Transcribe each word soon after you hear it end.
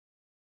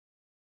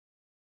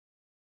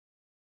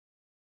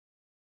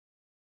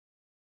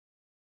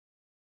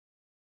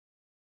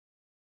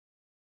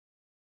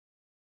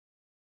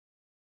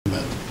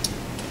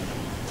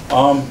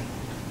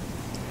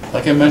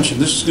Like I mentioned,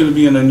 this is going to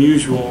be an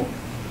unusual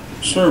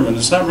sermon.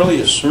 It's not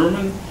really a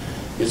sermon.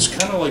 It's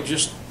kind of like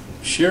just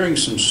sharing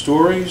some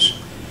stories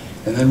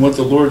and then what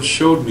the Lord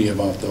showed me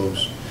about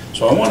those.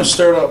 So I want to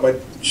start out by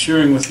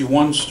sharing with you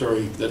one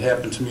story that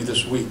happened to me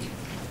this week.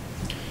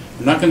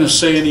 I'm not going to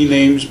say any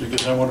names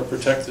because I want to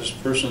protect this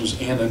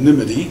person's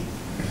anonymity,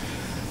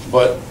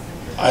 but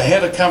I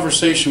had a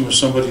conversation with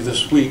somebody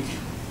this week,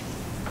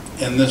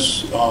 and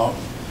this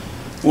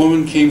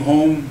woman came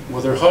home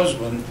with her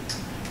husband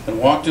and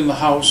walked in the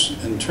house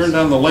and turned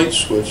on the light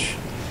switch,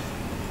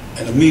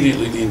 and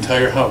immediately the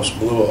entire house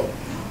blew up.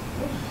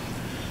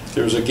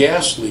 There was a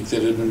gas leak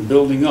that had been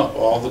building up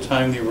all the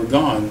time they were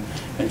gone,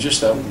 and just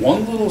that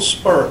one little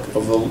spark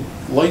of the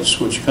light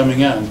switch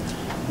coming on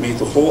made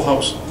the whole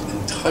house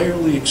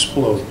entirely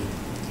explode.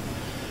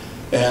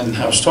 And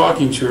I was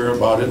talking to her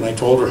about it, and I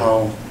told her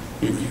how,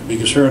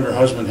 because her and her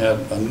husband had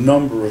a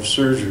number of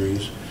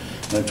surgeries,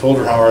 and I told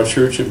her how our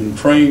church had been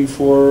praying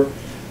for her,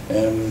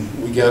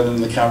 and we got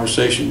into the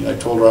conversation. I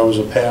told her I was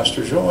a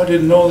pastor. She said, "Oh, I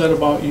didn't know that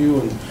about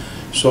you." And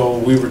so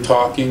we were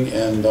talking,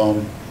 and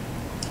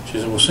she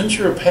said, "Well, since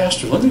you're a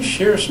pastor, let me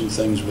share some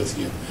things with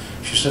you."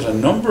 She said, "A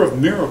number of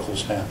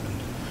miracles happened."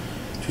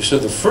 She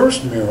said, "The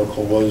first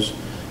miracle was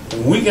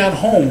when we got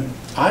home,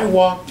 I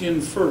walked in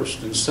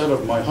first instead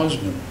of my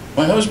husband.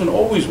 My husband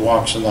always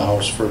walks in the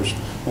house first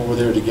when we're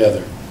there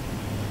together.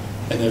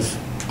 And if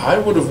I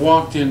would have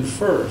walked in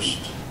first,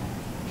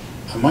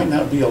 I might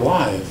not be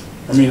alive.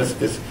 I mean,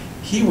 if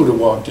he would have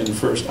walked in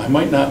first, I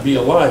might not be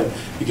alive,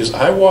 because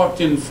I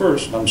walked in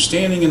first, and I'm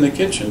standing in the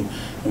kitchen,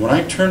 and when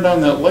I turned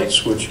on that light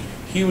switch,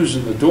 he was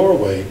in the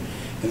doorway,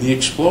 and the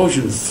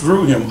explosion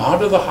threw him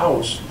out of the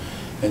house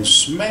and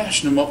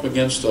smashed him up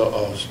against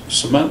a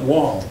cement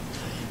wall.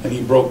 And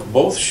he broke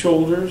both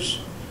shoulders,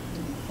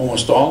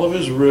 almost all of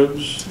his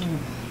ribs,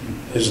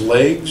 his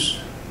legs,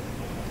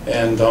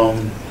 and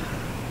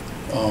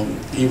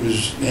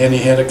he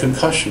had a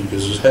concussion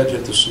because his head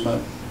hit the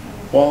cement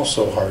wall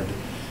so hard."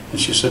 And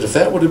she said, "If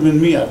that would have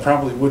been me, I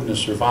probably wouldn't have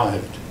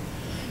survived."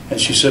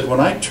 And she said, "When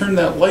I turned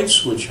that light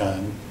switch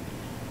on,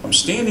 I'm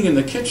standing in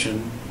the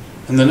kitchen,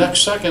 and the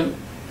next second,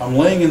 I'm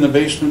laying in the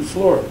basement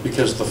floor,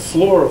 because the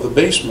floor of the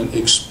basement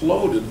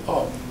exploded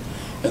up.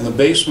 And the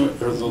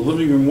basement, or the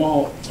living room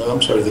wall,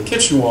 the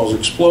kitchen walls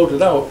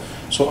exploded out.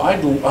 So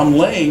I'm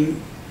laying,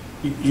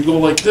 you go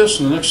like this,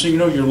 and the next thing you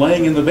know, you're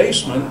laying in the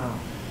basement,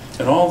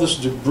 and all this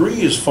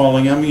debris is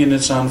falling on me, and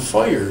it's on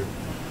fire.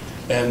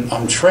 And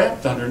I'm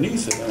trapped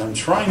underneath it, and I'm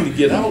trying to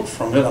get out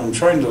from it. I'm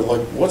trying to,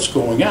 like, what's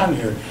going on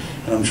here?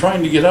 And I'm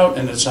trying to get out,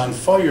 and it's on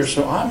fire,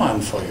 so I'm on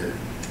fire."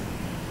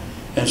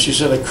 And she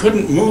said, "I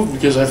couldn't move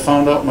because I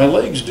found out my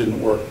legs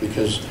didn't work,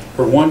 because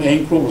her one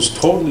ankle was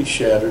totally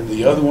shattered,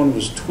 the other one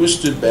was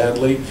twisted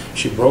badly.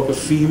 She broke a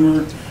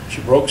femur,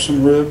 she broke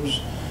some ribs."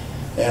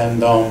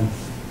 And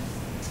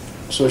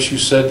so she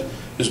said,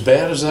 as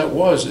bad as that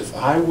was, if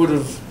I would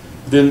have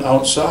been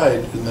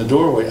outside in the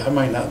doorway, I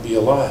might not be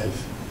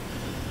alive.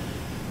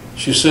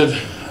 She said,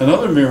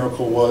 another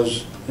miracle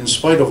was, in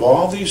spite of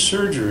all these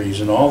surgeries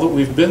and all that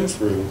we've been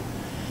through,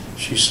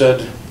 she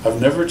said,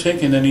 "I've never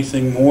taken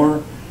anything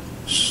more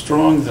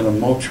strong than a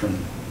Motrin."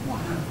 Wow.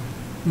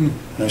 And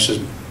I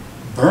said,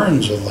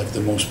 "Burns are like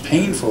the most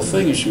painful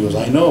thing." And she goes,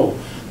 "I know,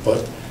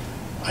 but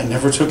I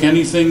never took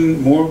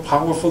anything more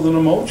powerful than a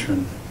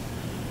Motrin."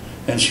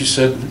 And she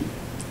said,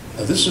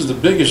 "Now this is the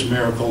biggest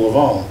miracle of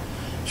all."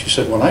 She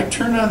said, "When I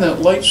turned on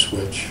that light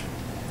switch,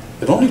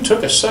 it only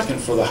took a second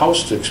for the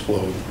house to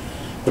explode,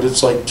 but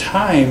it's like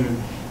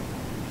time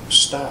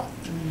stopped.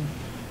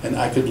 And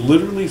I could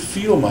literally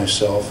feel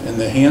myself in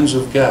the hands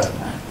of God,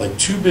 like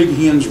two big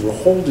hands were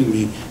holding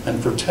me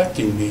and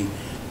protecting me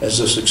as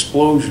this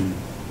explosion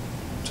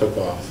took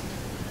off."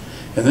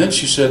 And then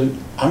she said,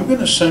 "I'm going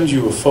to send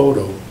you a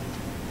photo,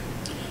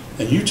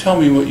 and you tell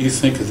me what you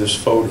think of this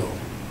photo."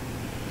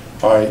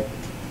 All right,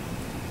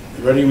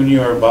 ready when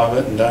you are,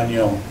 Bobbitt and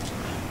Danielle.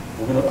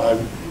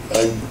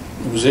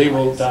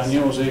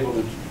 Danielle was able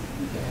to,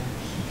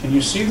 can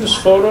you see this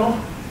photo?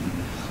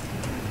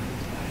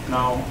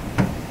 Now,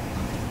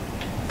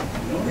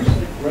 notice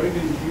like right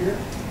in here,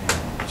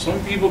 some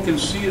people can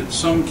see it,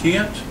 some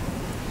can't.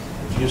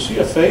 Do you see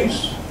a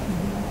face?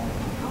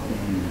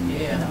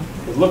 Yeah.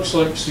 It looks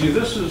like, see,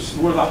 this is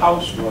where the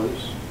house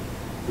was.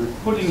 They're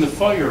putting the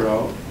fire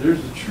out.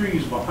 There's the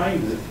trees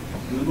behind it,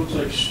 and it looks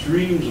like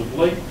streams of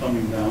light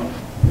coming down.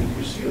 And do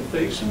you see a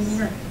face in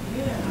there?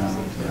 Yeah.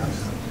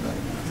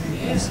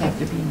 Just have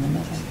to be in the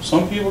middle.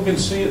 Some people can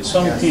see it,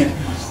 some can't.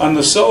 On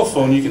the cell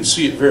phone, you can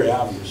see it very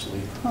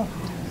obviously.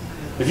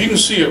 If you can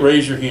see it,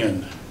 raise your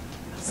hand.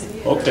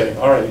 Okay,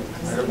 all right.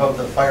 Right above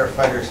the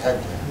firefighter's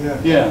head.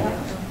 Yeah.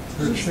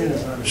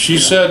 She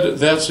said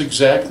that's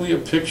exactly a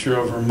picture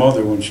of her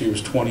mother when she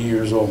was 20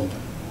 years old.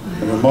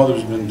 And her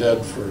mother's been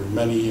dead for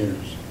many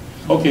years.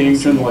 Okay, you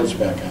can turn the lights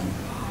back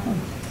on.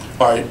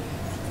 All right.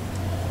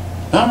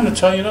 Now I'm going to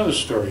tell you another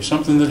story,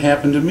 something that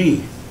happened to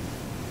me.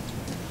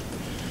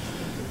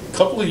 A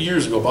couple of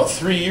years ago, about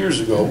 3 years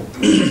ago,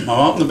 I'm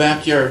out in the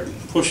backyard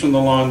pushing the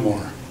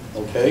lawnmower,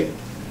 okay?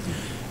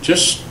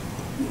 Just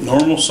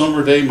normal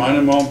summer day,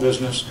 minding my own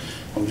business.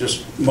 I'm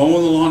just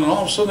mowing the lawn, and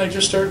all of a sudden I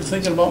just started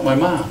thinking about my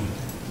mom.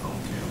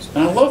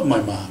 And I love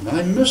my mom, and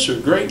I miss her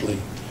greatly.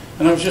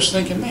 And I was just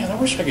thinking, man, I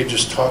wish I could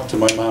just talk to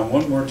my mom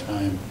one more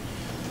time.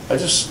 I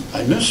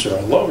miss her.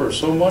 I love her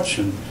so much.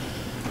 And,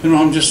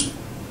 I'm just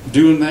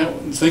doing that,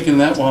 thinking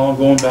that while I'm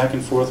going back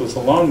and forth with the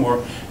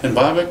lawnmower. And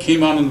Bobette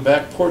came out on the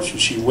back porch,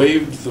 and she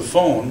waved the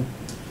phone,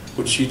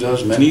 which she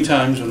does many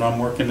times when I'm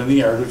working in the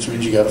yard, which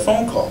means you got a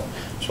phone call.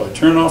 So I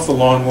turn off the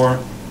lawnmower,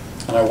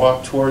 and I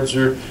walk towards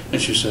her,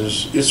 and she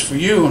says, "It's for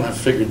you." And I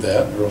figured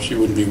that, or else she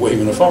wouldn't be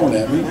waving a phone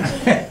at me.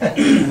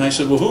 And I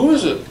said, "Well, who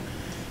is it?"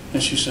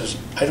 And she says,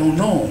 "I don't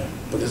know,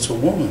 but it's a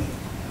woman."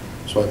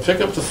 So I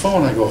pick up the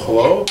phone, I go,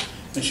 "Hello?"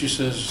 And she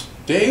says,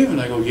 "Dave?" And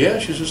I go, "Yeah."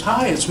 She says,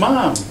 "Hi, it's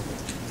Mom."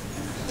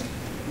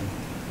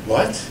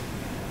 "What?"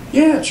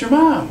 "Yeah, it's your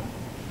mom."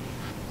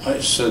 I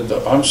said,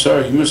 "I'm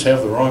sorry, you must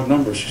have the wrong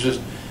number." She says,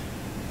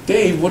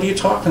 "Dave, what are you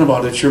talking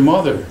about? It's your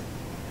mother."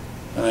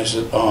 And I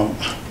said,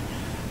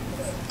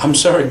 "I'm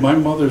sorry, my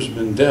mother's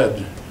been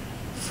dead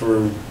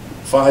for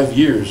 5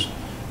 years."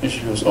 And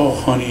she goes, "Oh,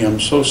 honey, I'm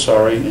so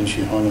sorry." And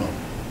she hung up.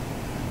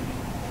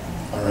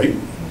 All right,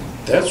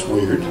 that's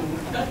weird.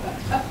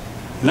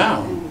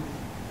 Now,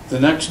 the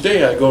next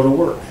day I go to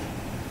work.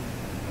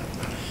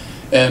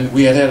 And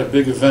we had a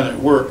big event at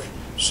work,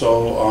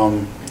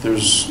 so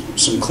there's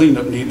some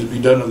cleanup needed to be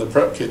done in the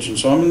prep kitchen.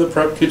 So I'm in the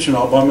prep kitchen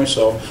all by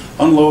myself,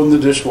 unloading the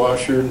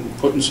dishwasher and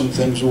putting some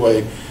things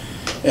away.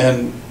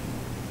 And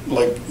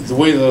like the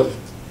way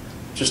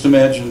just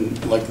imagine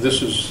like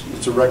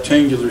it's a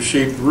rectangular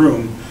shaped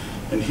room,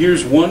 and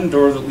here's one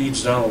door that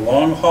leads down a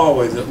long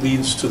hallway that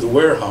leads to the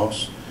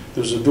warehouse.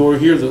 There's a door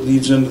here that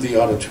leads into the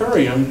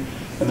auditorium,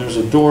 and there's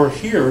a door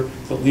here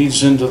that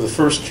leads into the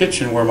first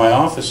kitchen where my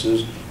office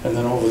is, and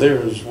then over there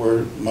is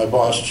where my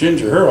boss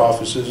Ginger, her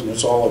office is, and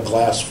it's all a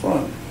glass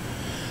front.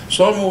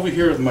 So I'm over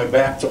here with my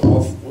back to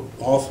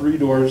all 3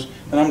 doors,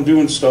 and I'm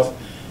doing stuff,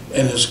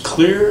 and as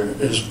clear,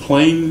 as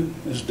plain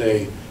as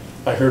day,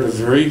 I heard a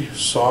very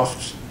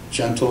soft,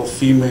 gentle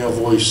female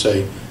voice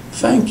say,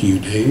 "Thank you,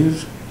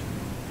 Dave."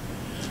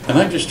 And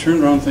I just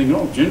turned around thinking,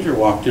 oh, Ginger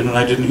walked in and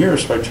I didn't hear her,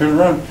 so I turned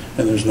around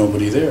and there's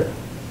nobody there.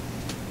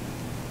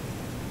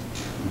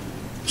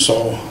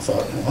 So I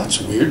thought, well,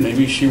 that's weird.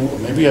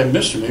 Maybe I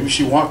missed her. Maybe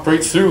she walked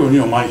right through,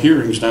 and my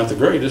hearing's not the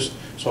greatest.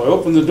 So I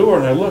opened the door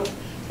and I look,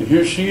 and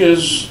here she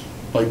is,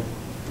 like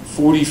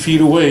 40 feet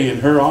away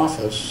in her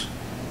office,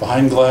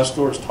 behind glass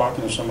doors,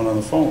 talking to someone on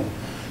the phone.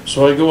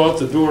 So I go out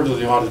the door to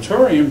the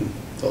auditorium.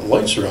 The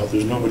lights are out.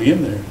 There's nobody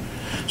in there.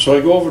 So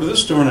I go over to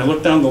this door and I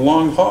look down the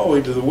long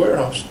hallway to the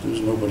warehouse. There's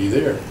nobody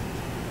there.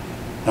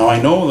 Now I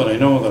know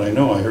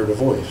I heard a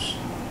voice.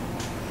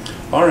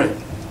 All right,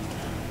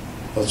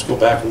 let's go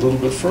back a little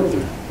bit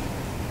further.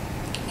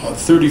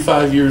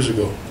 35 years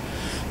ago,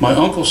 my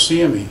Uncle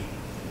Sammy,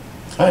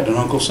 I had an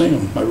Uncle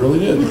Sam, I really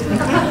did.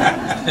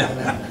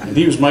 And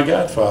he was my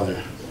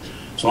godfather.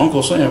 So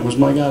Uncle Sam was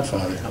my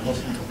godfather.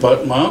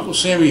 But my Uncle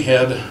Sammy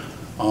had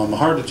a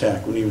heart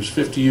attack when he was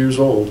 50 years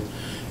old.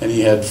 And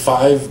he had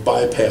 5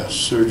 bypass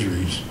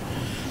surgeries.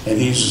 And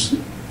he's,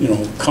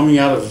 coming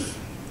out of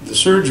the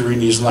surgery,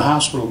 and he's in the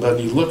hospital bed,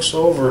 and he looks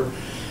over,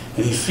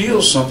 and he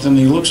feels something, and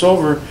he looks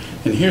over,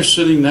 and here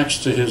sitting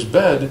next to his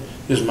bed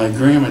is my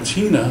Grandma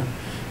Tina,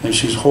 and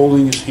she's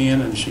holding his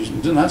hand, and she's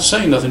not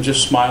saying nothing,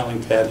 just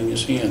smiling, patting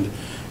his hand.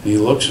 And he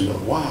looks and goes,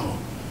 wow.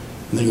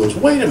 And then he goes,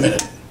 wait a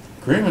minute,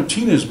 Grandma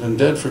Tina's been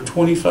dead for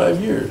 25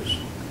 years.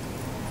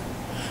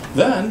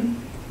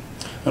 Then,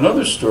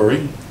 another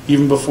story,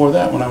 even before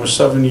that, when I was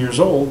 7 years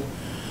old,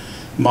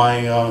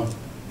 my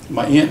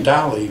Aunt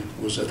Dolly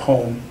was at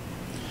home.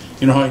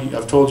 You know how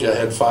I've told you I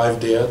had 5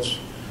 dads?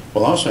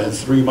 Well, I also had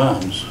 3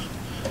 moms.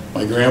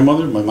 My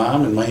grandmother, my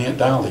mom, and my Aunt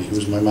Dolly, who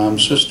was my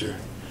mom's sister.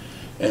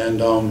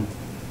 And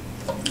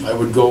I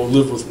would go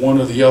live with one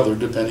or the other,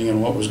 depending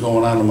on what was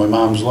going on in my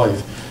mom's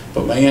life.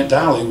 But my Aunt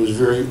Dolly was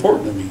very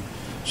important to me.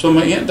 So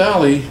my Aunt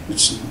Dolly,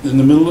 it's in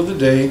the middle of the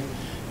day,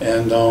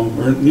 and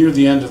or near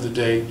the end of the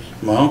day,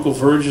 my Uncle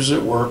Verge is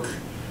at work.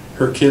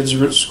 Her kids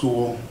are at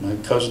school, my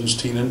cousins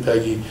Tina and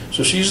Peggy.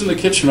 So she's in the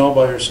kitchen all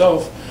by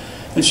herself,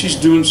 and she's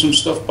doing some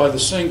stuff by the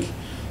sink,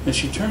 and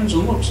she turns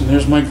and looks, and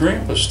there's my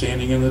grandpa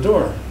standing in the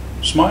door,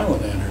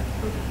 smiling at her.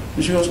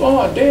 And she goes,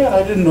 oh, Dad,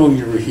 I didn't know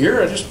you were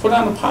here. I just put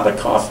on a pot of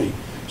coffee.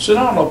 Sit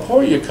down, I'll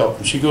pour you a cup.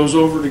 And she goes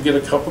over to get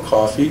a cup of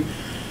coffee,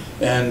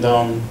 and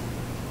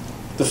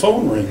the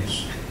phone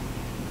rings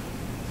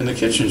in the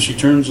kitchen. She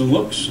turns and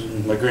looks,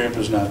 and my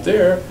grandpa's not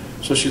there.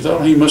 So she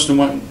thought, oh, he must have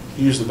went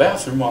to use the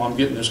bathroom while I'm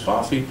getting his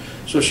coffee.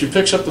 So she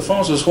picks up the phone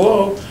and says,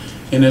 hello,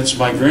 and it's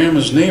my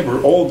grandma's neighbor,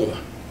 Olga.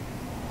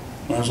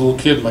 When I was a little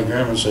kid, my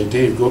grandma would say,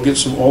 Dave, go get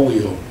some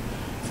Oleo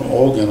from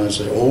Olga. And I'd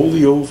say,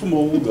 Oleo from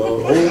Olga,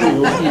 Oleo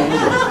from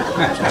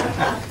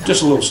Olga. So,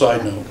 just a little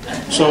side note.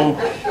 So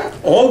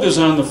Olga's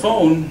on the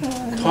phone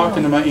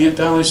talking to my Aunt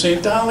Dolly,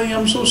 saying, Dolly,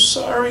 I'm so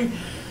sorry,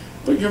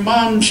 but your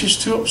mom, she's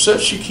too upset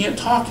she can't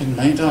talk. And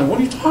my Aunt Dolly, what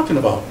are you talking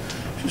about?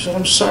 She said,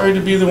 I'm sorry to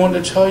be the one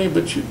to tell you,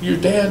 but your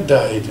dad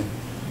died.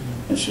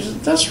 And she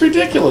said, that's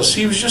ridiculous.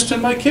 He was just in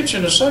my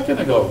kitchen a second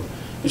ago.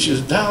 And she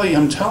says, Dolly,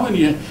 I'm telling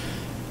you,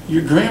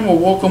 your grandma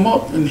woke him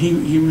up and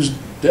he was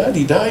dead.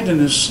 He died in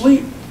his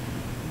sleep.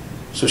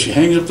 So she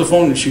hangs up the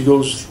phone and she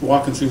goes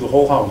walking through the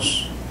whole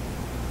house.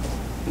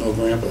 No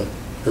grandpa,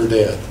 her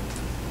dad.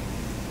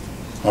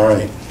 All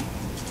right.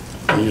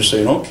 And you're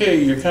saying, okay,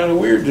 you're kind of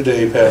weird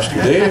today,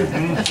 Pastor Dave.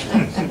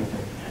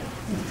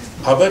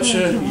 I bet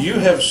you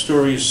have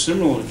stories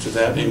similar to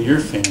that in your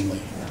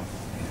family.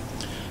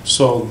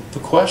 So the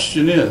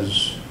question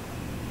is,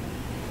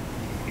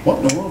 what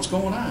in the world's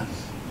going on?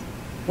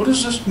 What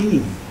does this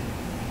mean?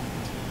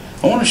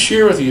 I want to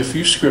share with you a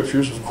few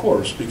scriptures, of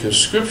course, because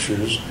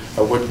scriptures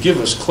are what give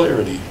us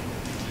clarity.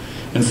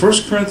 In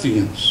 1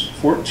 Corinthians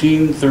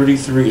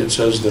 14:33 it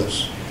says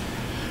this,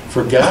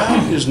 "For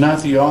God is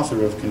not the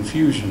author of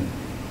confusion,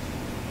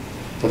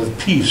 but of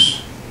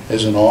peace,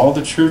 as in all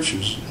the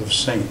churches of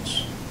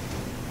saints."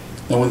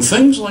 Now when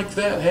things like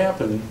that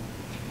happen,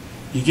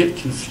 you get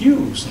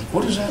confused. Like,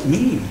 what does that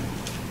mean?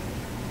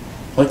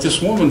 Like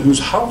this woman whose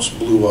house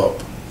blew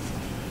up.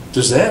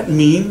 Does that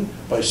mean,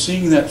 by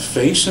seeing that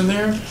face in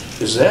there,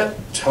 is that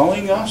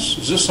telling us,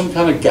 is this some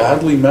kind of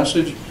godly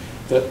message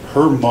that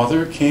her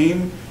mother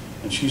came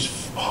and she's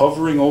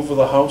hovering over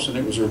the house and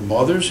it was her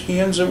mother's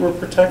hands that were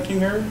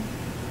protecting her?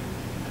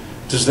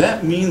 Does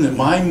that mean that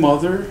my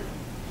mother,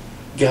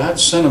 God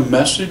sent a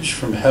message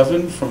from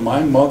heaven from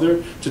my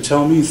mother to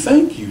tell me,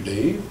 thank you,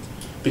 Dave,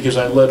 because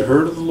I led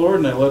her to the Lord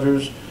and I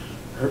led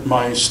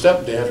my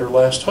stepdad, her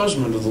last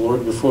husband, to the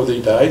Lord before they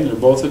died, and they're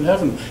both in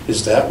heaven.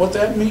 Is that what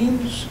that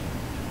means?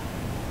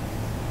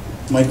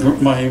 My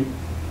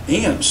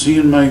aunt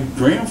seeing my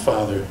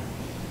grandfather.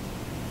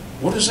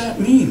 What does that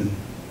mean?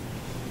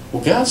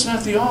 Well, God's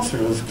not the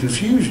author of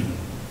confusion.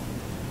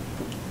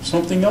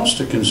 Something else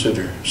to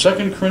consider.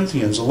 2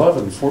 Corinthians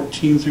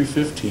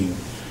 11:14-15.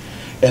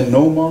 "And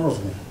no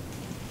marvel,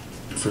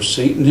 for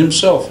Satan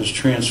himself is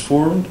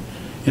transformed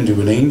into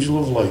an angel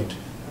of light.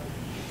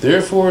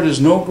 Therefore it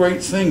is no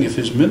great thing if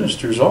his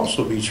ministers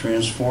also be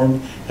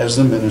transformed as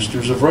the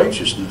ministers of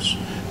righteousness,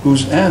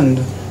 whose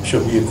end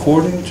shall be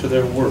according to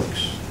their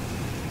works."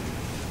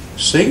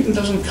 Satan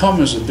doesn't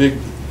come as a big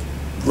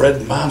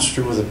red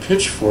monster with a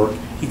pitchfork.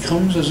 He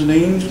comes as an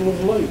angel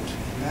of light.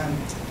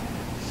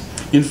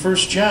 In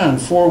 1 John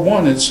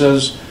 4:1 it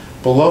says,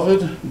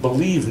 "Beloved,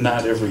 believe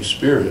not every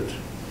spirit,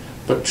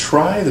 but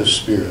try the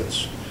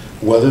spirits,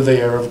 whether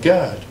they are of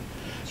God,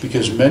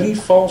 because many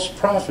false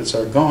prophets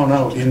are gone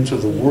out into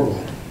the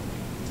world."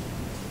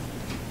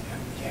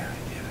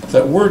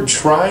 That word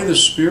 "try the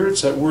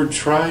spirits," that word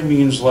 "try"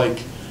 means like,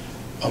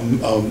 I'm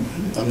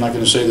not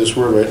going to say this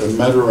word right, a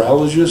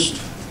meteorologist,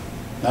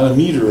 not a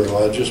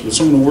meteorologist, but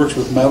someone who works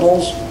with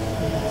metals.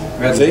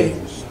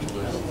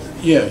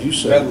 Yeah, you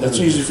said it. That's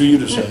easy for you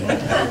to say.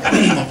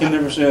 I can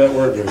never say that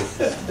word right.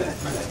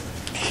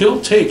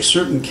 He'll take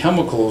certain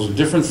chemicals and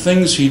different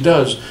things he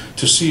does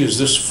to see, is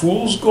this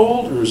fool's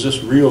gold or is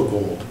this real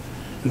gold?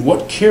 And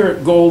what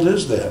carat gold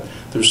is that?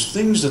 There's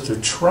things that they're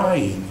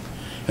trying.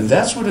 And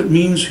that's what it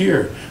means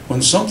here.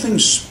 When something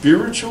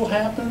spiritual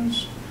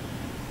happens,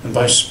 and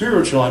by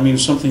spiritual I mean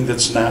something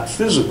that's not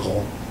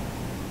physical,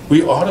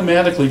 we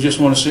automatically just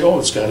want to say, oh,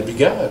 it's got to be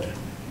God.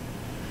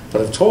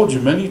 But I've told you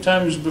many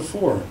times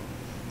before,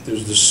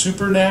 there's the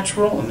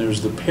supernatural and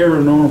there's the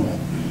paranormal.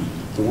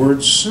 The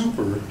word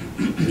super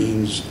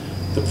means,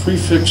 the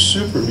prefix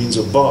super means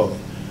above.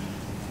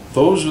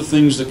 Those are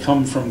things that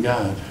come from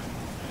God.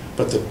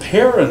 But the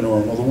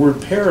paranormal, the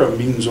word para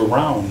means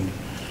around.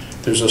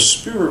 There's a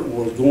spirit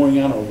world going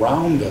on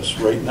around us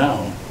right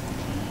now.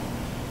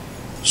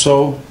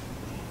 So,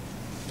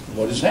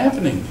 what is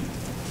happening?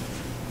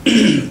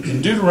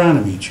 In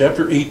Deuteronomy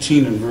chapter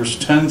 18 and verse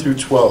 10 through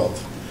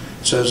 12,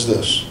 it says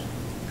this,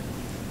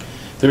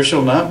 "There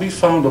shall not be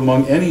found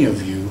among any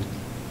of you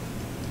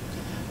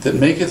that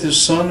maketh his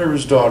son or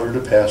his daughter to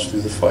pass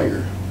through the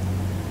fire."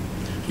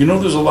 You know,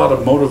 there's a lot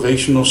of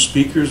motivational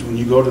speakers when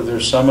you go to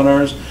their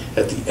seminars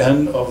at the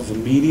end of the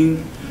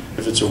meeting,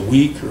 if it's a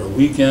week or a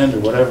weekend or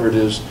whatever it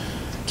is,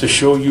 to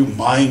show you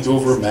mind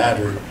over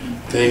matter,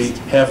 they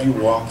have you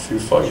walk through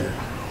fire.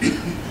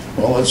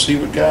 Well, let's see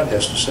what God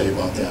has to say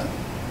about that.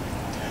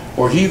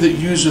 "Or he that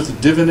useth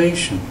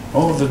divination,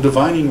 the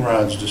divining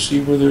rods to see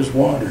where there's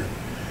water.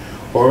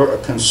 Or a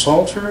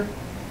consulter,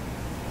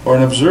 or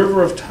an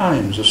observer of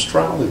times,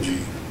 astrology.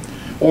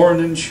 Or an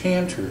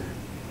enchanter,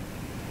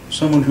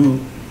 someone who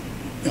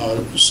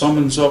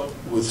summons up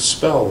with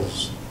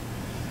spells.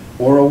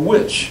 Or a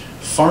witch,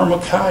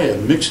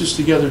 pharmakia, mixes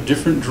together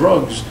different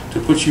drugs to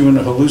put you in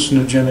a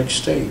hallucinogenic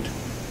state.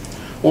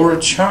 Or a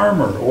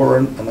charmer, or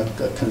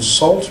a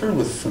consulter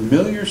with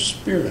familiar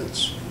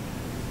spirits."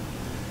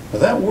 Now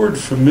that word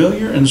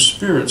familiar and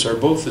spirits are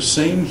both the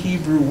same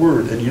Hebrew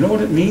word, and you know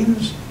what it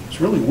means?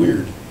 It's really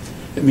weird.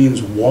 It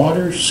means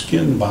water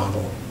skin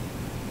bottle.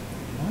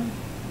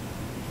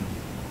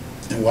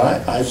 And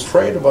what I've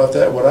prayed about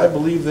that, what I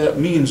believe that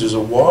means is a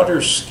water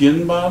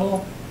skin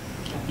bottle.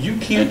 You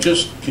can't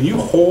just, can you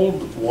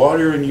hold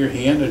water in your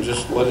hand and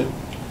just let it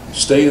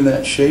stay in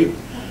that shape?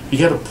 You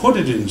got to put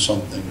it in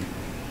something.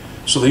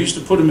 So they used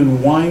to put them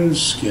in wine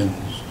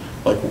skins,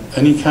 like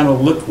any kind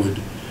of liquid.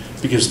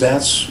 because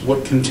that's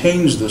what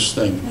contains this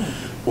thing.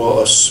 Well,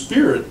 a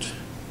spirit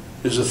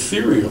is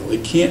ethereal.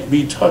 It can't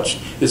be touched.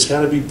 It's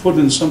got to be put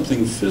in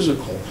something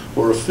physical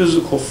or a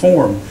physical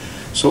form.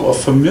 So a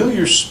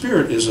familiar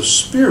spirit is a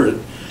spirit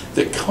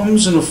that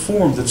comes in a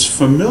form that's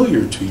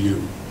familiar to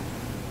you,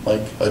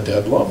 like a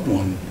dead loved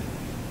one.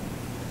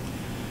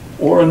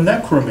 Or a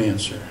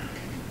necromancer.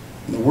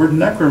 And the word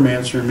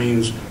necromancer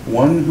means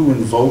one who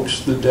invokes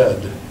the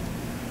dead.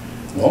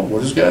 Well,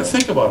 what does God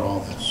think about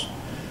all this?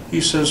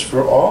 He says,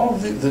 for all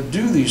that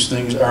do these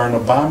things are an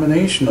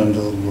abomination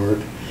unto the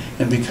Lord,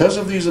 and because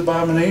of these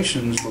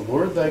abominations, the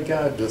Lord thy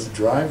God doth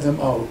drive them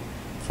out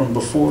from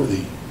before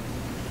thee.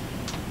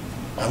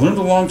 I learned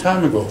a long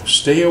time ago,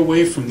 stay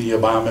away from the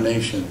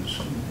abominations.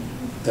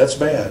 That's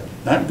bad,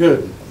 not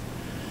good.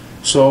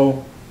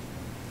 So,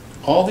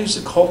 all these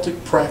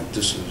occultic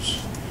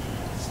practices,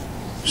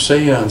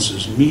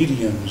 seances,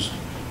 mediums,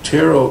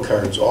 tarot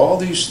cards, all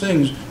these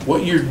things,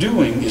 what you're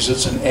doing is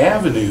it's an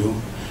avenue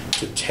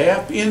to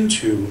tap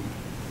into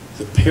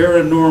the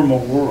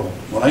paranormal world.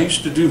 When I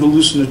used to do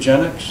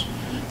hallucinogenics,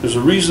 there's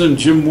a reason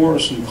Jim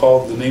Morrison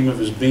called the name of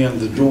his band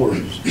The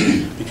Doors,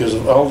 because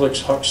of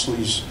Aldous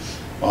Huxley's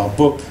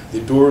book, The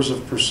Doors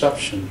of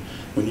Perception.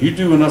 When you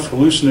do enough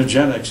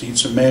hallucinogenics, eat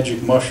some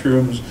magic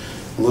mushrooms,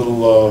 a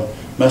little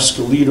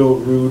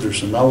mescalito root or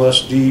some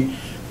LSD,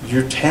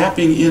 you're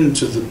tapping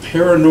into the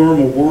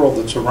paranormal world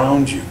that's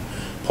around you.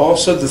 Paul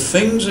said the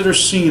things that are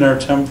seen are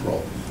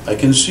temporal. I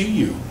can see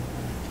you.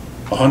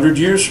 100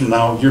 years from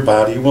now, your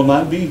body will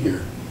not be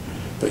here,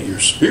 but your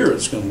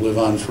spirit's going to live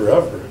on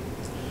forever.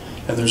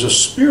 And there's a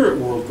spirit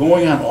world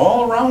going on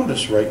all around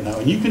us right now,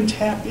 and you can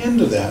tap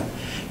into that.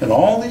 And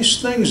all these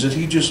things that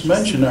he just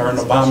mentioned are an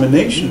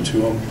abomination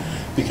to him,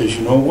 because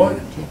you know what?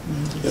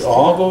 It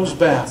all goes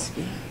back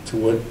to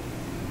what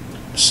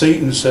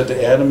Satan said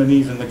to Adam and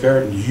Eve in the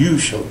garden, you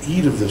shall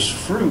eat of this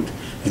fruit,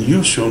 and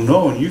you shall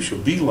know, and you shall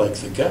be like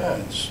the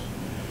gods.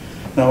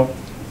 Now,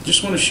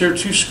 just want to share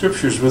two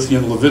scriptures with you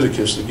in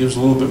Leviticus that gives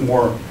a little bit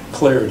more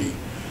clarity.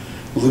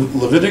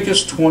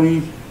 Leviticus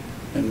 20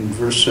 and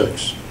verse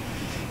 6.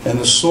 And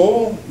the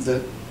soul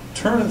that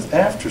turneth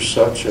after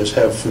such as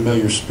have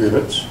familiar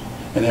spirits,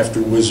 and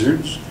after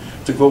wizards,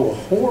 to go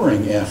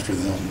a-whoring after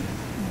them.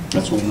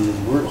 That's what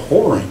we're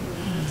whoring.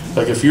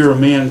 Like if you're a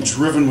man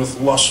driven with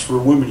lust for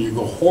women, you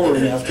go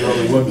whoring after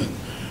other women.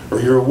 Or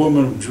you're a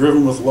woman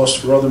driven with lust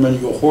for other men, you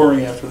go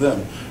whoring after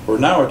them. Or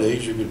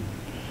nowadays, you could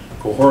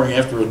go whoring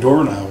after a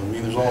doorknob. I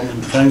mean, there's all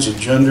kinds of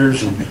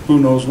genders and who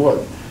knows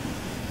what.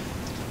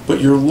 But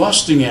you're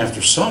lusting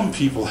after. Some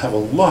people have a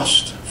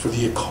lust for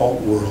the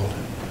occult world.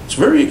 It's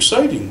very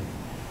exciting.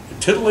 It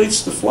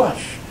titillates the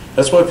flesh.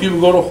 That's why people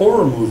go to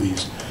horror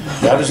movies.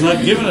 God has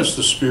not given us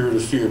the spirit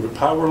of fear, but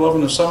power, love,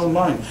 and a sound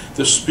mind.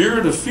 The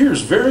spirit of fear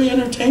is very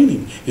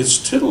entertaining. It's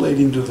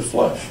titillating to the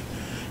flesh.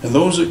 And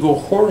those that go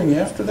whoring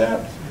after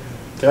that,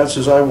 God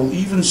says, I will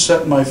even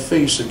set my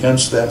face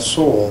against that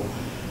soul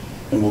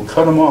and will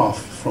cut him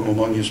off from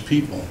among his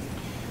people.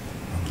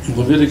 In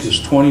Leviticus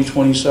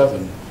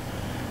 20:27,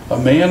 a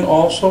man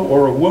also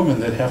or a woman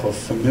that have a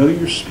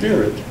familiar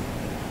spirit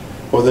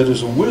or that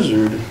is a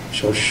wizard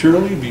shall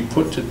surely be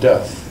put to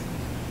death.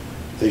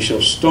 They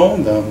shall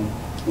stone them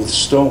with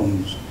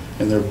stones,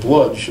 and their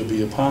blood shall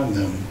be upon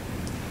them.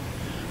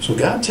 So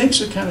God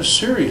takes it kind of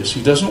serious.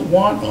 He doesn't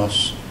want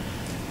us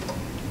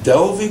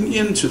delving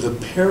into the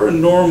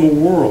paranormal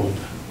world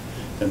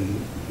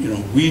and,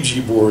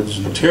 Ouija boards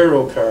and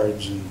tarot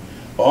cards and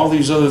all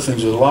these other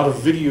things. There's a lot of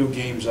video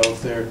games out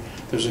there.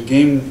 There's a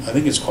game, I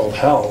think it's called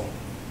Hell,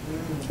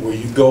 where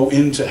you go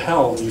into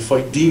hell and you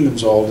fight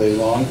demons all day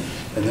long,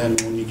 and then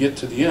when you get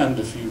to the end,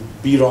 if you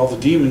beat all the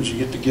demons, you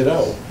get to get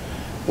out.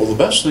 Well, the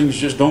best thing is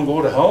just don't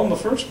go to hell in the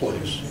first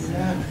place.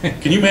 Yeah.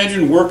 Can you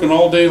imagine working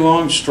all day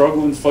long,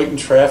 struggling, fighting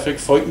traffic,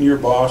 fighting your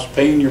boss,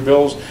 paying your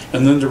bills,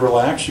 and then to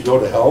relax, you go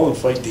to hell and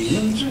fight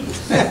demons?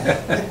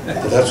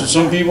 But that's what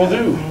some people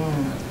do.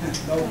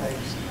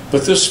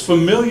 But this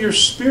familiar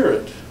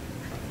spirit,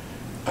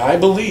 I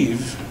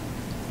believe,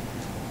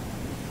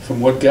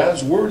 from what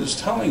God's Word is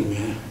telling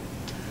me,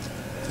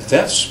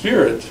 that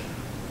spirit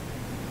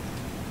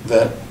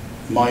that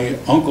my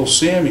Uncle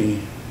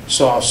Sammy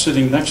saw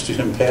sitting next to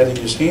him patting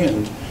his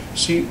hand.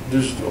 See,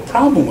 there's a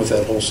problem with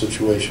that whole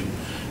situation.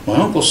 My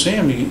Uncle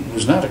Sammy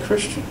was not a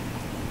Christian.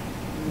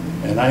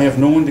 And I have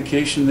no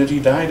indication that he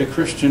died a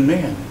Christian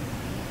man.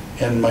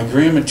 And my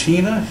Grandma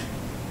Tina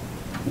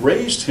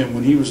raised him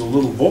when he was a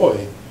little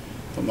boy.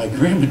 But my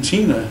Grandma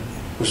Tina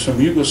was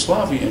from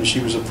Yugoslavia and she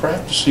was a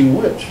practicing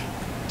witch.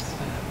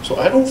 So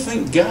I don't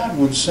think God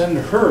would send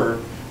her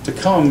to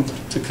come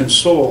to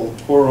console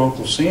poor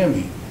Uncle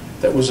Sammy.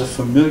 That was a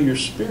familiar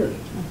spirit.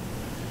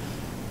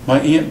 My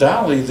Aunt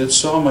Dolly that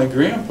saw my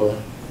grandpa,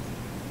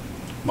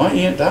 my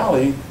Aunt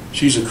Dolly,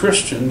 she's a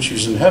Christian,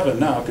 she's in heaven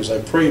now because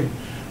I prayed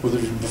with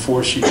her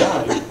before she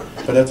died,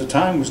 but at the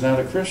time was not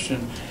a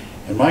Christian.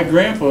 And my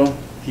grandpa,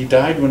 he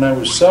died when I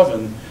was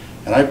 7,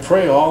 and I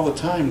pray all the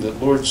time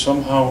that, Lord,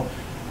 somehow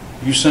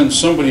you sent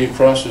somebody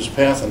across his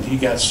path and he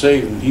got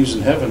saved and he's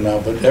in heaven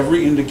now. But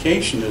every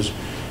indication is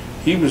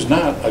he was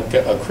not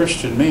a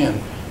Christian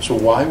man. So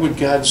why would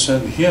God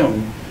send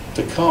him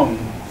to come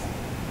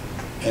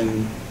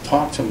and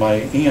talk to my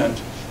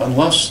aunt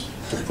unless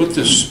to put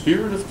this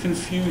spirit of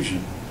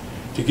confusion,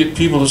 to get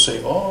people to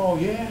say, oh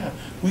yeah,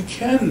 we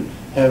can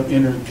have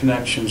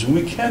interconnections and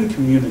we can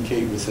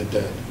communicate with the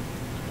dead.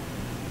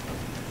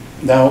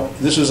 Now,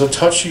 this is a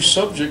touchy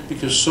subject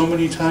because so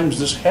many times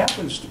this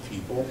happens to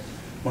people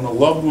when a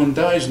loved one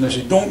dies and they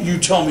say, don't you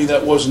tell me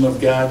that wasn't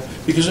of God,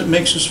 because it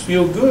makes us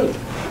feel good.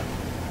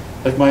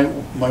 Like my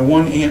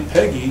one Aunt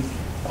Peggy,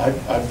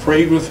 I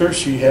prayed with her.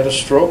 She had a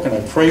stroke and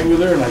I prayed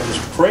with her and I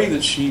just prayed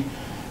that she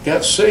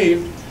got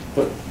saved.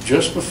 But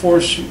just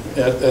before she,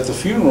 at the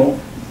funeral,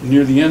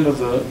 near the end of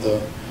the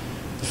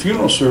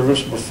funeral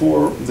service,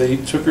 before they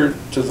took her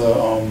to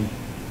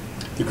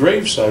the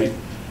grave site,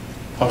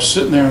 I was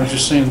sitting there and I was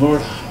just saying,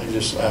 Lord,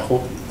 I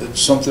hope that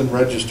something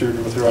registered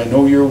with her. I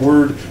know your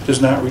word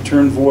does not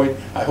return void.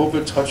 I hope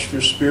it touched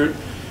her spirit.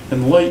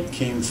 And light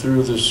came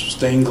through this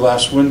stained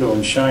glass window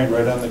and shined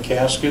right on the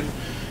casket.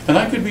 And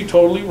I could be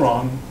totally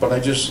wrong, but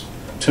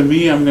to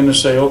me, I'm going to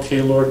say,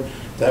 okay, Lord,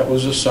 that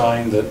was a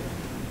sign that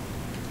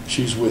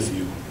she's with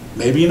you.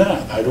 Maybe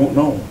not. I don't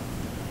know.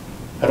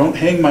 I don't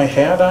hang my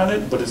hat on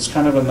it, but it's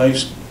kind of a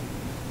nice,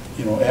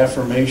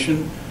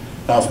 affirmation.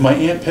 Now, if my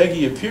Aunt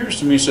Peggy appears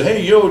to me and says,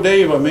 hey, yo,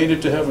 Dave, I made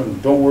it to heaven,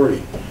 don't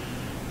worry.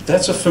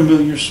 That's a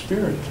familiar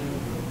spirit.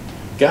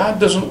 God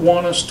doesn't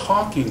want us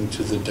talking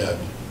to the dead.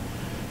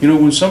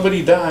 When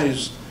somebody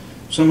dies,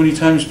 so many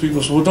times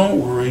people say, well, don't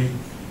worry,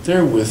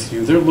 they're with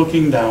you, they're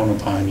looking down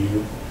upon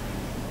you.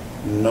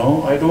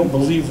 No, I don't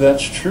believe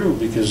that's true,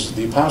 because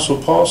the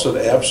Apostle Paul said,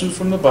 absent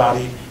from the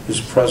body is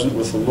present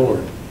with the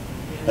Lord.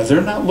 And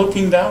they're not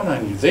looking down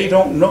on you. They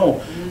don't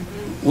know.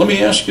 Let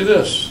me ask you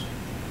this.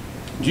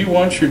 Do you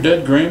want your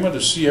dead grandma to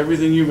see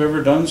everything you've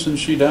ever done since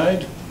she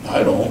died?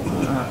 I don't.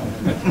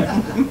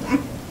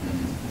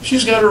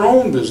 She's got her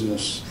own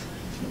business.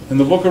 In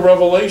the book of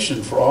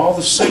Revelation, for all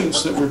the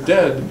saints that were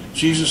dead,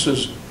 Jesus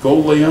says, go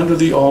lay under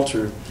the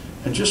altar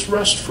and just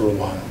rest for a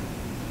while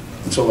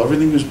until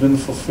everything has been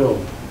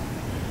fulfilled.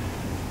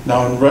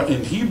 Now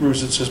in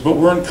Hebrews it says, but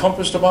we're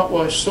encompassed about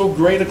by so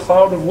great a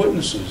cloud of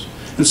witnesses.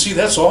 And see,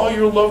 that's all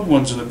your loved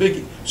ones in a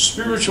big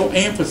spiritual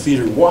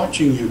amphitheater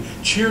watching you,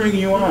 cheering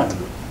you on.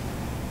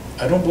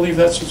 I don't believe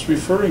that's what it's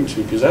referring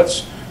to, because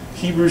that's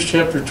Hebrews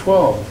chapter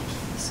 12.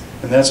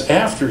 And that's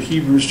after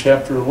Hebrews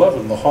chapter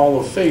 11, the hall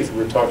of faith,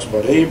 where it talks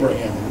about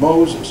Abraham and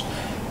Moses.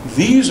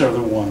 These are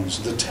the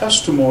ones, the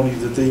testimony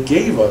that they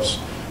gave us,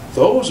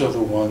 those are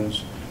the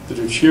ones that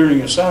are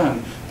cheering us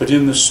on. But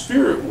in the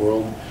spirit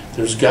world,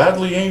 there's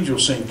godly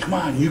angels saying, come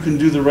on, you can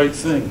do the right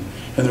thing.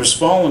 And there's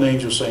fallen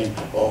angels saying,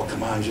 oh,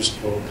 come on, just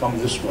go, come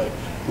this way.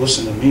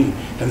 Listen to me.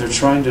 And they're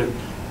trying to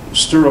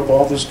stir up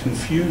all this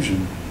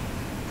confusion.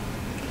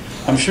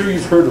 I'm sure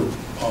you've heard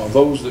of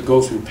those that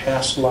go through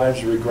past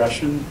lives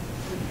regression.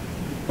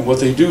 And what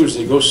they do is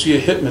they go see a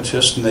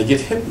hypnotist and they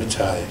get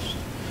hypnotized.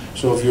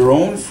 So of your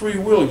own free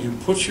will, you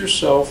put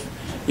yourself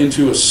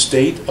into a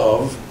state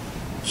of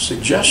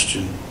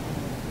suggestion.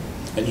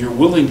 And you're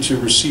willing to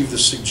receive the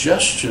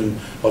suggestion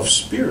of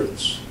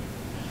spirits.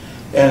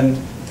 And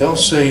they'll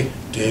say,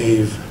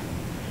 Dave,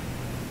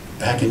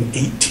 back in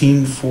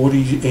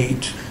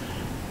 1848,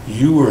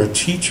 you were a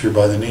teacher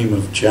by the name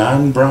of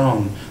John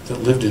Brown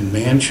that lived in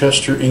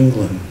Manchester,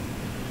 England.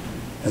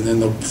 And then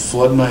they'll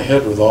flood my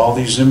head with all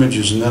these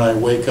images, and then I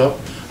wake up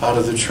out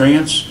of the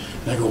trance,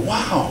 and I go,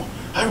 wow,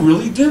 I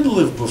really did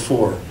live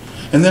before.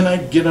 And then I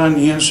get on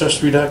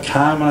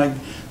Ancestry.com, and I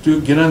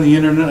get on the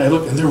internet, I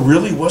look, and there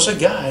really was a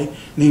guy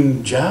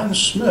named John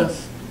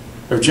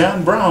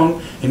Brown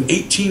in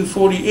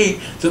 1848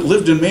 that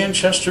lived in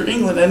Manchester,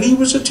 England, and he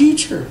was a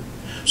teacher.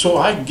 So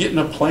I get in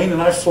a plane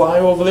and I fly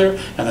over there,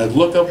 and I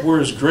look up where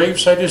his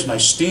gravesite is, and I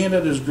stand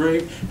at his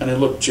grave, and I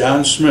look,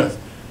 John Smith,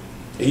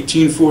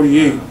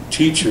 1848,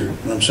 teacher.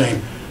 And I'm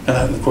saying,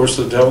 and of course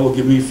the devil will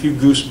give me a few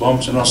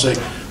goosebumps, and I'll say,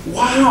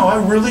 wow,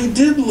 I really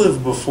did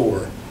live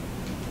before.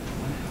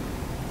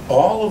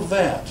 All of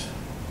that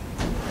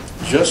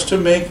just to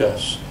make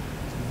us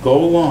go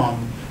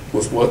along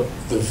with what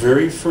the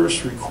very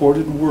first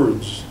recorded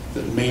words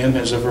that man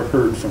has ever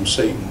heard from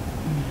Satan.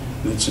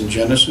 And it's in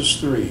Genesis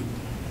 3.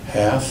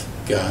 Hath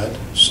God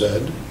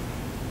said?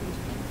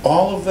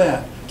 All of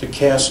that to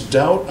cast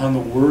doubt on the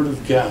Word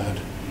of God.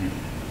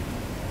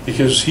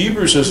 Because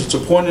Hebrews says it's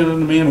appointed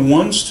unto man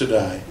once to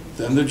die,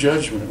 then the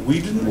judgment.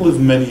 We didn't live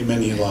many,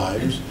 many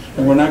lives,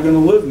 and we're not going to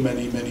live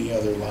many, many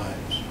other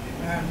lives.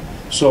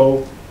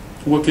 So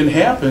what can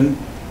happen,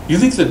 you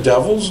think the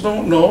devils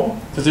don't know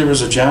that there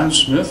was a John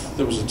Smith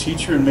that was a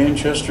teacher in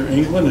Manchester,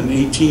 England in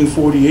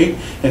 1848,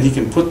 and he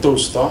can put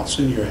those thoughts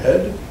in your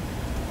head?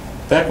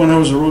 Back when I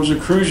was a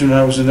Rosicrucian,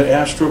 I was into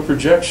astral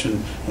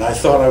projection, and I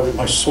thought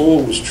my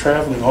soul was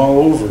traveling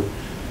all over.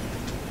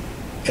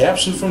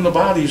 Absent from the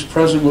body is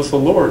present with the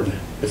Lord.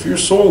 If your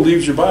soul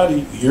leaves your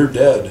body, you're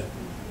dead.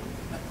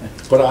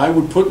 But I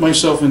would put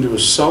myself into a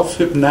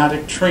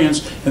self-hypnotic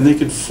trance, and they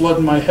could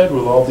flood my head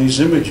with all these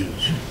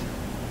images.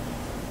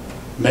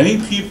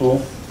 Many people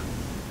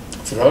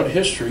throughout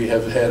history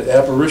have had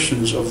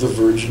apparitions of the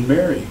Virgin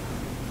Mary.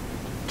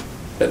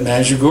 at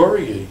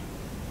Medjugorje.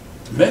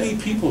 Many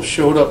people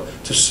showed up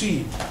to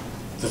see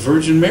the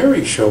Virgin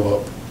Mary show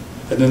up.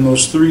 And then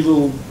those three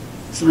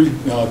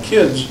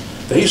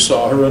kids, they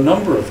saw her a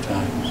number of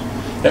times.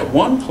 At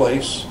one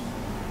place,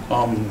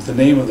 the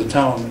name of the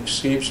town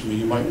escapes me,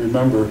 you might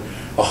remember,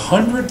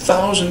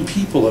 100,000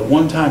 people at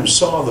one time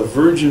saw the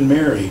Virgin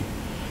Mary,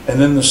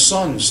 and then the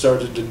sun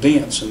started to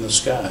dance in the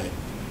sky.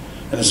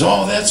 And it's,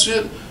 oh, that's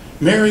it,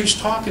 Mary's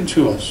talking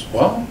to us.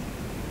 Well,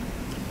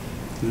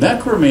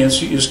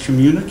 necromancy is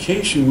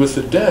communication with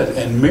the dead,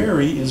 and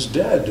Mary is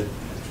dead.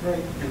 That's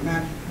right.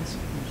 Amen.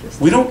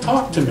 We don't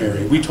talk to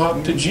Mary, we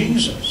talk to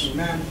Jesus.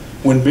 Amen.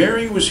 When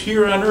Mary was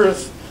here on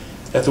earth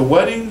at the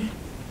wedding,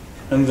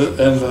 and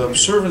the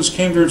servants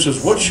came to her and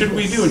says, what should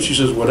we do? And she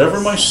says, whatever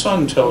my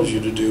son tells you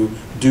to do,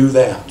 do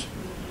that.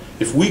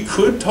 If we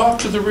could talk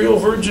to the real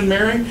Virgin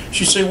Mary,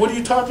 she'd say, what are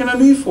you talking to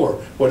me for?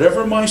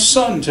 Whatever my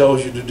son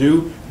tells you to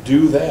do,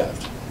 do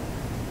that.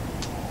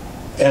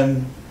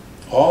 And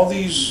all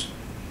these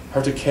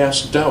are to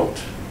cast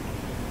doubt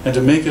and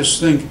to make us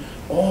think,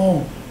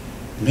 oh,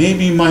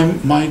 maybe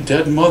my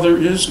dead mother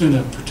is going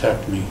to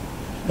protect me.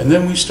 And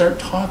then we start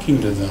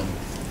talking to them.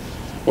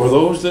 Or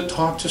those that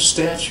talk to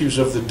statues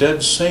of the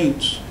dead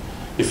saints.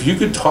 If you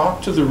could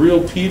talk to the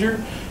real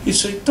Peter, you'd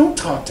say, don't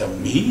talk to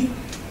me.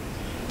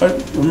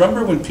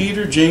 Remember when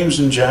Peter, James,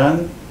 and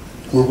John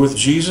were with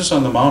Jesus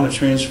on the Mount of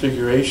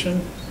Transfiguration?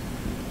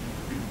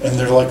 And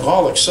they're like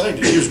all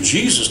excited. Here's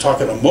Jesus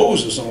talking to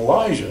Moses and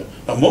Elijah.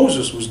 Now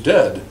Moses was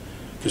dead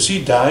because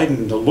he died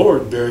and the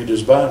Lord buried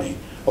his body.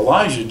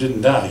 Elijah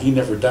didn't die. He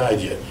never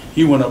died yet.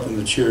 He went up in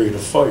the chariot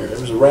of fire.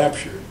 It was a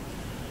rapture.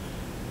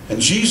 And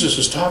Jesus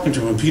is talking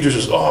to him, and Peter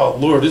says, oh,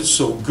 Lord, it's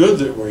so good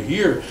that we're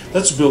here.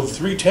 Let's build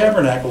 3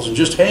 tabernacles and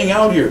just hang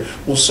out here.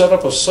 We'll set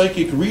up a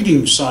psychic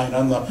reading sign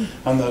on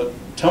the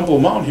Temple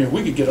Mount here.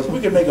 We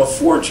could make a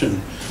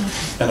fortune.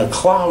 And a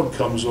cloud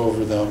comes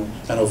over them,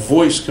 and a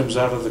voice comes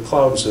out of the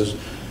cloud and says,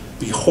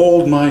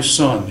 behold my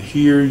son,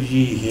 hear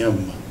ye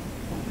him.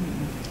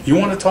 You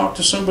want to talk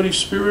to somebody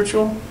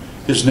spiritual?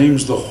 His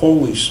name's the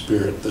Holy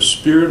Spirit, the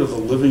Spirit of the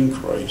living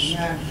Christ.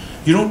 Yeah.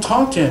 You don't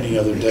talk to any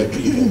other dead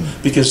people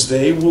because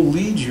they will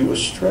lead you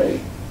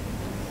astray.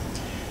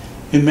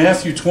 In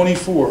Matthew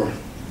 24,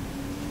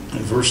 in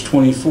verse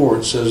 24,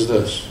 it says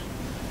this,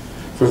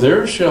 for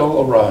there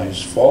shall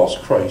arise false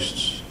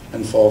Christs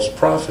and false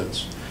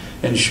prophets,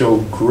 and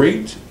show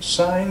great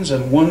signs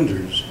and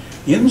wonders,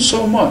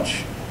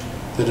 insomuch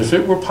that if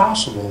it were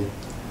possible,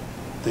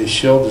 they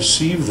shall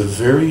deceive the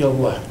very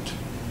elect.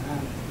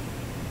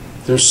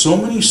 There's so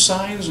many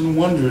signs and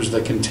wonders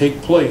that can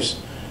take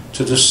place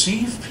to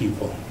deceive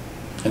people.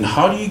 And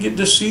how do you get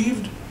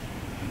deceived?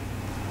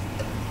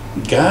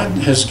 God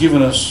has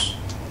given us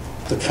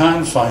the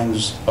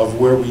confines of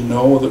where we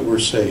know that we're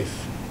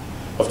safe.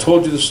 I've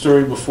told you the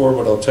story before,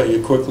 but I'll tell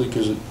you quickly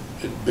because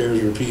it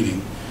bears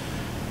repeating.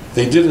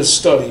 They did a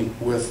study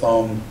with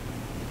a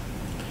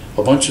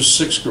bunch of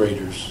 6th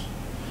graders.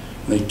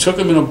 And they took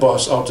them in a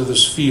bus out to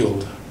this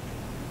field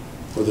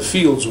where the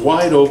field's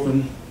wide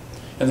open,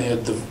 and they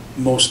had the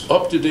most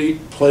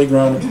up-to-date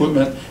playground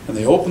equipment, and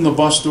they opened the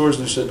bus doors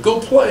and they said, go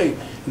play.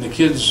 And the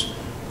kids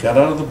got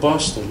out of the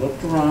bus, they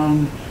looked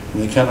around,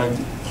 and they kind of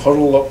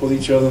huddled up with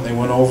each other, and they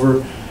went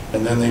over,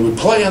 and then they would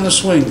play on the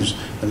swings,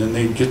 and then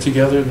they'd get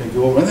together and they'd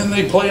go over, and then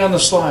they'd play on the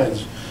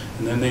slides,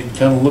 and then they'd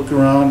kind of look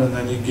around, and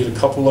then they'd get a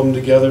couple of them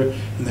together,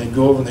 and they'd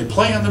go over and they'd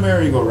play on the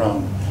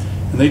merry-go-round.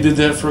 And they did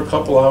that for a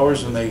couple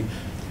hours, and they,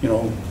 you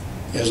know,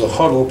 as a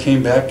huddle,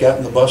 came back, got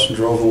in the bus, and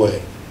drove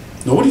away.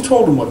 Nobody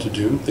told them what to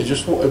do. They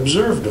just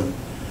observed them.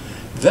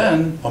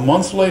 Then, a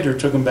month later,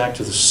 took them back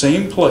to the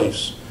same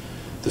place,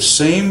 the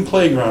same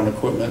playground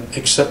equipment,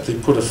 except they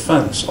put a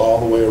fence all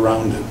the way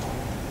around it.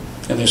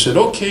 And they said,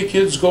 okay,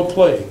 kids, go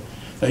play.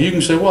 Now, you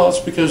can say, well, it's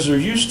because they're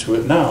used to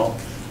it now.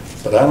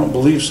 But I don't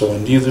believe so,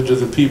 and neither do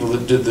the people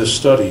that did this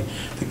study.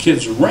 The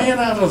kids ran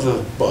out of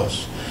the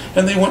bus,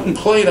 and they went and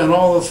played on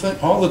all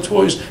the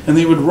toys, and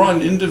they would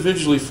run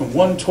individually from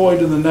one toy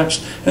to the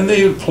next, and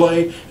they would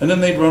play, and then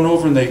they'd run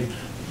over and they'd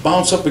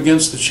bounce up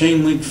against the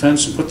chain link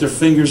fence and put their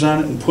fingers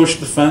on it and push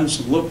the fence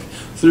and look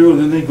through,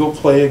 and then they'd go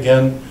play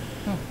again.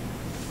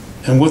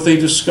 And what they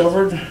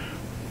discovered,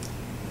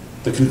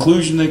 the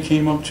conclusion they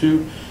came up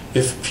to,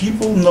 if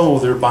people know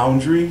their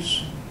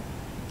boundaries,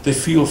 they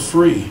feel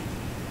free.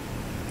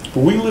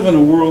 But we live in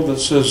a world that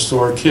says to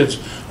our kids,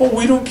 oh,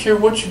 we don't care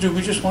what you do,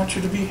 we just want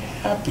you to be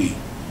happy.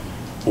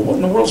 Well, what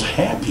in the world's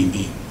happy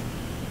mean?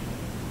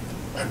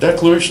 Our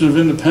Declaration of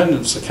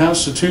Independence, the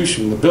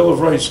Constitution, the Bill of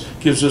Rights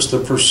gives us the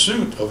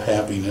pursuit of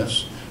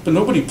happiness, but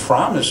nobody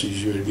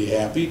promises you to be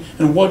happy.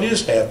 And what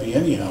is happy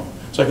anyhow?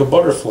 It's like a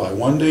butterfly.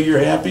 One day you're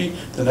happy,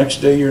 the next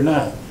day you're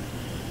not.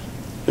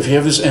 If you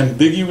have this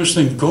ambiguous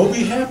thing, go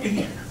be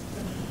happy.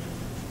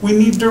 We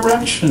need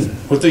direction.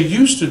 What they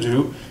used to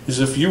do is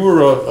if you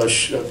were a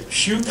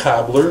shoe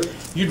cobbler,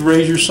 you'd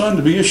raise your son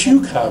to be a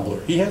shoe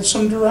cobbler. He had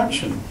some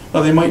direction.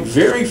 Now they might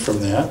vary from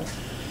that.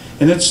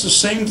 And it's the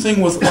same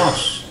thing with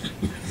us.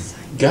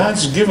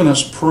 God's given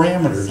us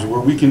parameters where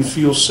we can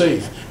feel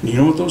safe. And you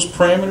know what those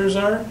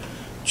parameters are?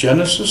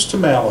 Genesis to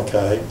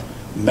Malachi,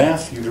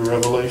 Matthew to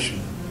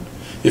Revelation.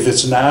 If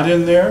it's not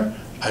in there,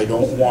 I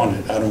don't want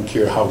it. I don't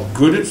care how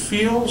good it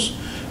feels.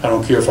 I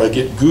don't care if I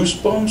get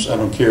goosebumps. I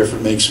don't care if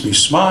it makes me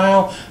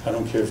smile. I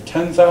don't care if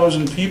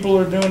 10,000 people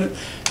are doing it.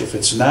 If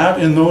it's not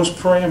in those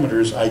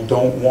parameters, I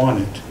don't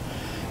want it.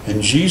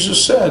 And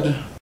Jesus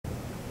said,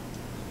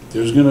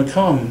 there's going to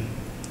come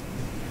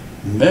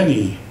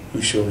many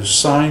who show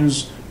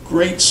signs,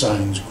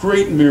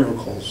 great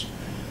miracles,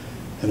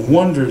 and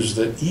wonders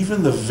that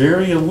even the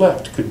very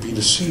elect could be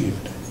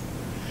deceived.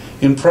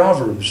 In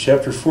Proverbs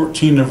chapter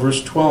 14 and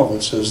verse 12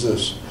 it says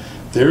this,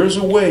 there is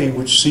a way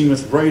which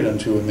seemeth right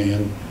unto a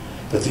man,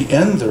 but the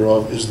end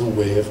thereof is the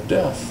way of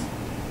death.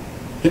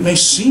 It may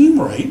seem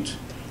right.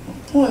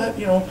 Boy, that,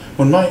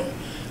 when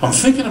I'm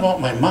thinking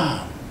about my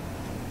mom,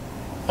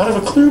 out of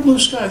a clear blue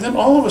sky, then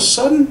all of a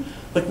sudden,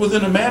 like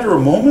within a matter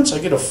of moments, I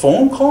get a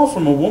phone call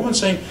from a woman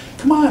saying,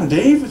 come on,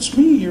 Dave, it's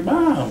me, your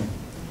mom.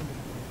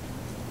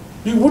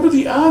 I mean, what are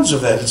the odds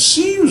of that? It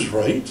seems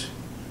right.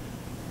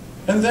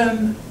 And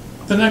then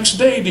the next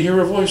day to hear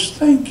a voice,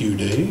 thank you,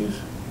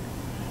 Dave.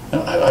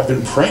 And I've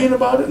been praying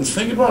about it and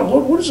thinking about it.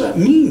 Lord, what does that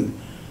mean?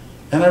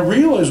 And I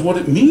realize what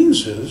it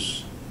means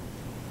is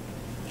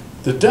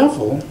the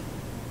devil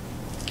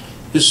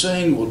is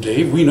saying, well,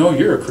 Dave, we know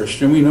you're a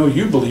Christian. We know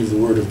you believe the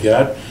Word of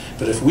God.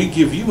 But if we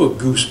give you a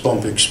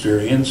goosebump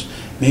experience,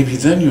 maybe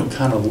then you'll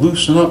kind of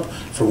loosen up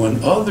for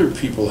when other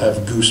people have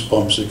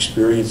goosebumps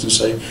experience and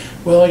say,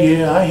 well,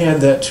 yeah, I had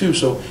that too,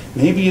 so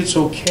maybe it's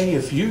okay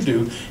if you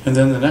do. And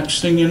then the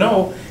next thing you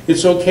know,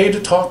 it's okay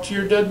to talk to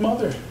your dead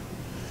mother.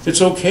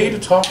 It's okay to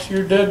talk to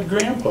your dead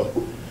grandpa.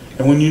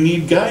 And when you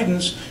need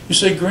guidance, you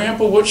say,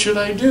 Grandpa, what should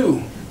I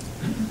do?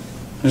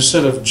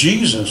 Instead of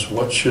Jesus,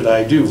 what should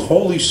I do?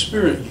 Holy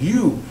Spirit,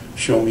 you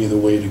show me the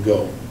way to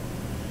go.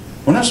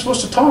 We're not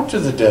supposed to talk to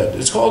the dead.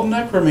 It's called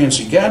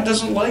necromancy. God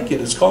doesn't like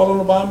it. It's called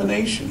an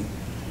abomination.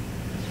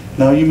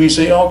 Now you may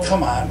say, oh,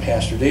 come on,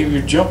 Pastor Dave,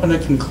 you're jumping to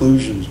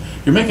conclusions.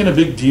 You're making a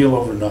big deal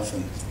over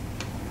nothing.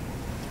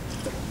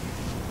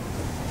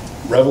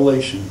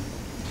 Revelation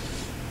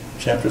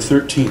chapter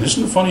 13.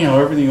 Isn't it funny how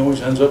everything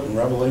always ends up in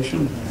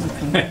Revelation?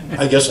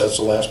 I guess that's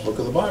the last book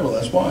of the Bible,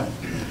 that's why.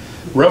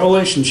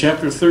 Revelation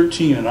chapter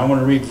 13, and I want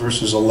to read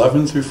verses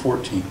 11 through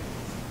 14.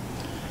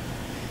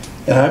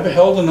 And I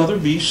beheld another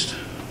beast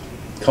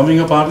coming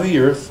up out of the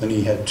earth, and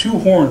he had 2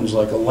 horns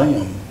like a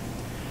lamb,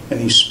 and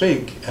he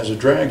spake as a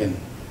dragon.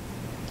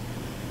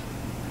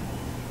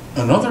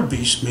 Another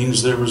beast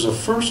means there was a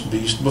first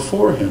beast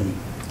before him.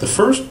 The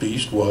first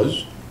beast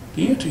was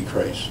the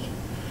Antichrist.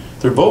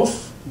 They're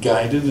both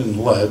guided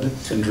and led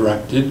and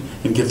directed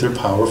and get their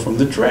power from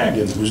the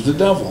dragon, who's the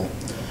devil.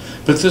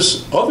 But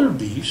this other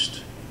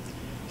beast,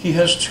 he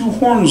has 2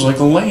 horns like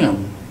a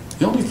lamb.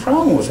 The only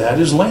problem with that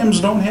is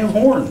lambs don't have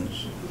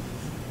horns.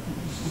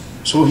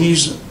 So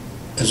he's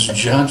as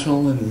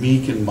gentle and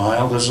meek and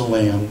mild as a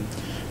lamb.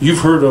 You've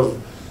heard of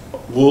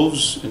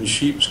wolves in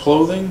sheep's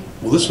clothing?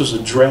 Well, this is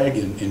a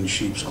dragon in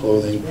sheep's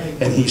clothing,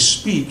 and he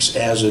speaks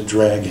as a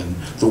dragon.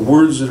 The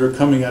words that are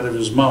coming out of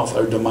his mouth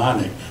are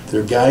demonic.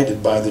 They're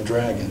guided by the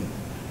dragon.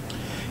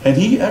 And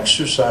he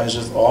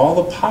exerciseth all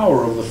the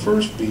power of the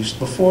first beast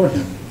before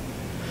him.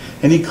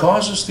 And he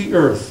causeth the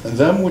earth, and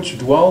them which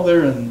dwell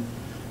therein,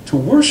 to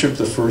worship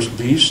the first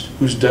beast,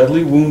 whose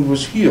deadly wound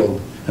was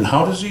healed. And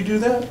how does he do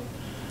that?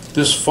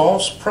 This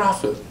false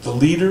prophet, the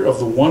leader of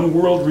the one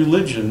world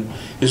religion,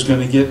 is going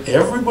to get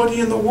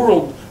everybody in the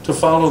world to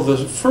follow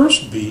the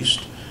first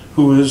beast,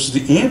 who is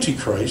the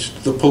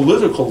Antichrist, the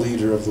political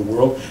leader of the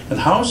world. And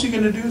how is he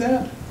going to do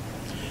that?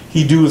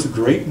 He doeth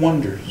great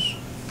wonders,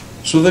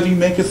 so that he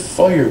maketh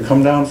fire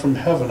come down from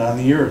heaven on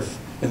the earth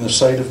in the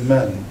sight of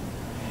men.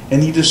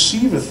 And he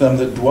deceiveth them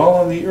that dwell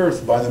on the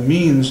earth by the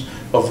means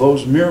of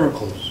those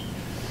miracles,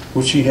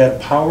 which he had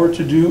power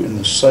to do in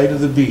the sight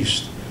of the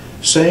beast,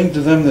 saying to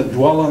them that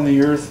dwell on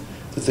the earth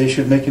that they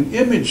should make an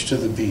image to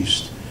the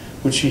beast,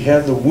 which he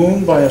had the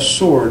wound by a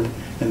sword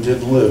and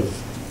did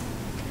live.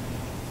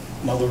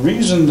 Now the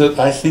reason that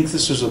I think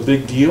this is a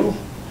big deal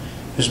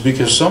is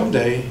because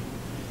someday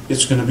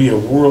it's going to be a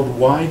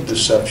worldwide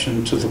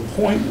deception, to the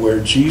point where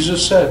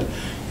Jesus said,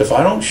 if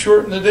I don't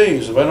shorten the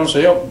days, if I don't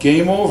say, oh,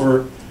 game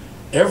over,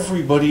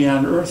 everybody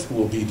on earth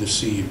will be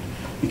deceived,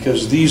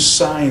 because these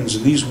signs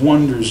and these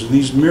wonders and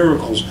these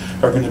miracles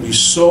are going to be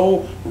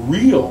so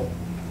real.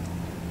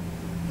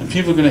 And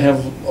people are going to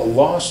have a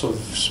loss of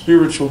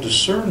spiritual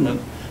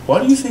discernment.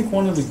 Why do you think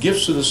one of the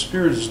gifts of the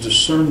Spirit is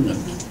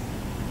discernment?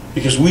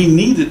 Because we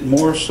need it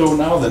more so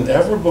now than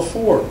ever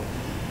before.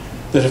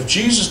 That if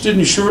Jesus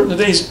didn't shorten the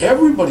days,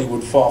 everybody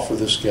would fall for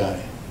this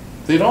guy.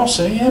 They'd all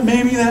say, yeah,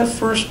 maybe that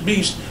first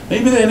beast,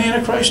 maybe that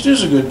Antichrist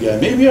is a good guy.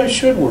 Maybe I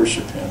should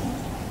worship him.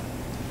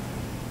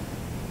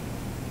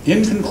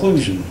 In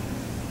conclusion,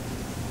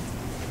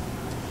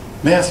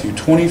 Matthew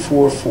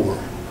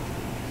 24:4.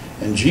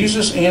 And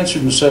Jesus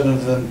answered and said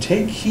unto them,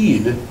 take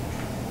heed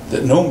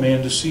that no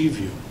man deceive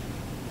you.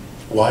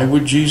 Why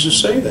would Jesus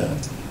say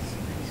that?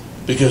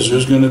 Because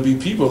there's going to be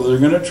people that are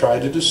going to try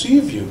to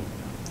deceive you.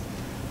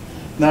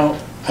 Now,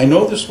 I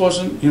know this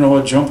wasn't,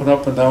 a jumping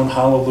up and down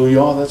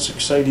hallelujah, oh, that's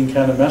exciting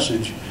kind of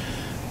message.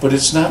 but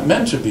it's not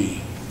meant to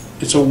be.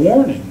 It's a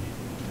warning.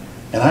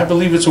 And I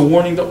believe it's a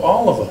warning to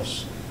all of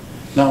us.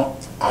 Now,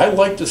 I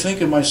like to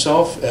think of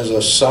myself as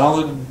a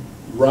solid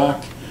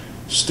rock,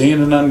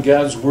 standing on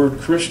God's Word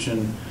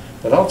Christian,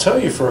 but I'll tell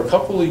you, for a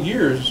couple of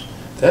years,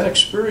 that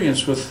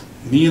experience with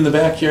me in the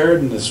backyard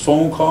and this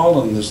phone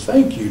call and this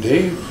 "thank you,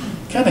 Dave"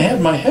 kind of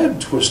had my head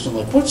twisting,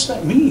 like, what's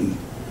that mean?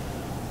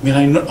 I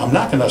mean, I'm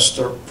not going to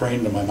start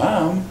praying to my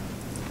mom.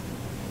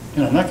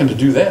 You know, I'm not going to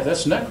do that.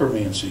 That's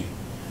necromancy.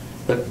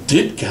 But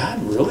did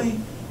God really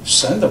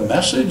send a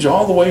message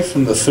all the way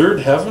from the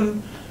third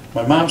heaven?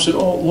 My mom said,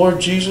 "Oh, Lord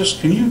Jesus,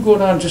 can you go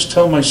down and just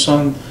tell my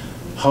son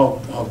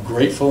how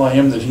grateful I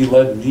am that he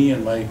led me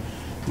and my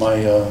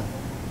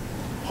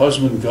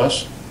husband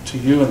Gus to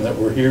you, and that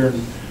we're here."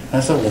 And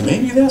I thought, well,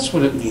 maybe that's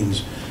what it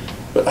means.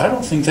 But I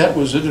don't think that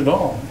was it at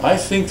all. I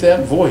think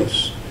that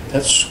voice,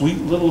 that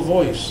sweet little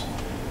voice,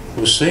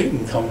 was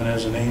Satan coming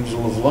as an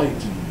angel of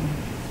light.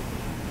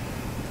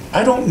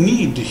 I don't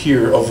need to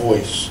hear a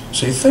voice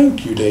say,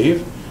 "Thank you,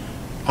 Dave.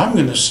 I'm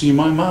going to see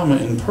my mama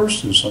in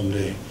person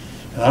someday.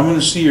 And I'm going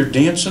to see her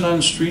dancing on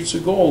the streets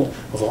of gold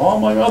with all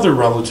my other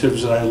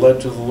relatives that I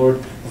led to the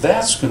Lord.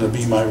 That's going to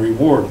be my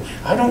reward."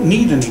 I don't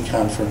need any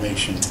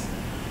confirmation.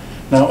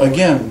 Now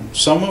again,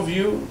 some of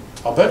you,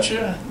 I'll bet you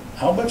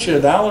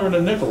 $1 and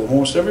a nickel,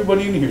 almost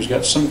everybody in here has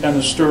got some kind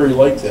of story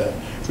like that,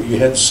 where you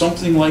had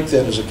something like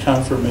that as a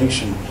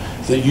confirmation,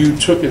 that you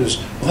took it as,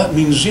 well, that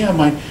means, yeah,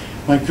 my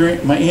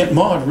Aunt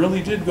Maud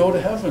really did go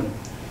to heaven.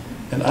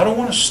 And I don't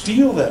want to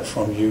steal that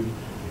from you,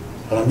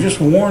 but I'm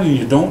just warning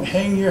you, don't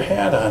hang your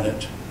hat on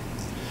it.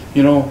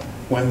 You know,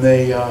 when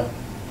they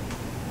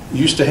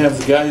used to have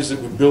the guys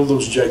that would build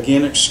those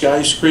gigantic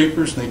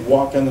skyscrapers, and they'd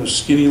walk on those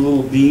skinny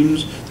little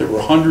beams that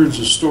were hundreds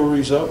of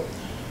stories up.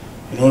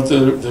 You know what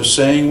the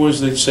saying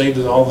was? They'd say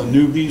to all the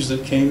newbies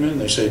that came in,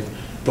 they say,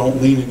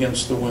 "Don't lean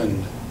against the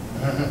wind."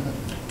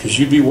 Because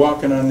you'd be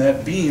walking on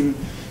that beam,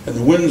 and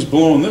the wind's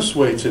blowing this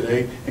way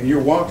today, and you're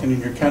walking and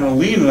you're kind of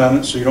leaning on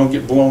it so you don't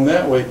get blown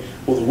that way.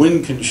 Well, the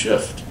wind can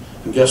shift.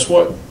 And guess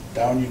what?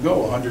 Down you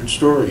go, 100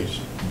 stories.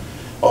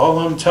 All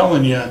I'm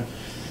telling you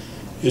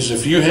is,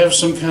 if you have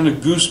some kind of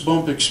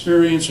goosebump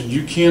experience and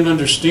you can't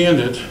understand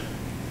it,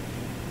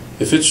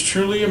 if it's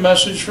truly a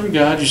message from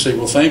God, you say,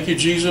 "Well, thank you,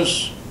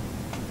 Jesus.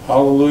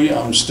 Hallelujah.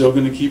 I'm still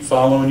going to keep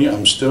following you.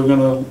 I'm still going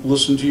to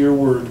listen to your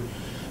word."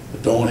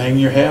 But don't hang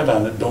your hat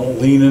on it.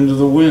 Don't lean into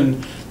the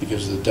wind,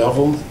 because the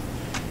devil,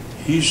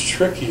 he's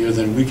trickier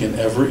than we can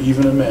ever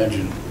even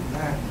imagine.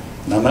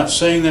 And I'm not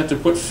saying that to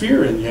put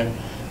fear in you.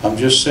 I'm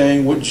just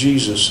saying what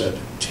Jesus said.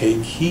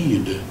 Take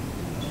heed,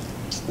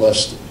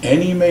 lest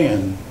any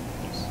man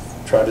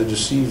try to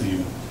deceive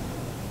you.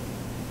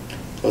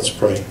 Let's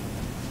pray.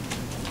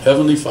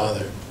 Heavenly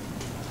Father,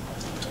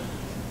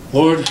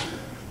 Lord,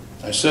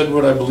 I said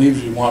what I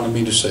believed you wanted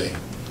me to say.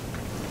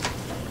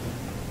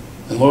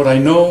 And Lord, I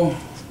know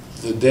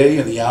the day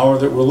and the hour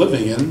that we're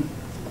living in.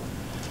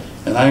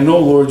 And I know,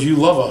 Lord, you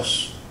love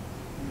us.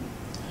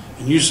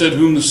 And you said,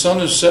 "Whom the Son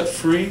has set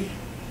free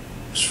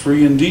is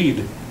free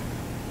indeed."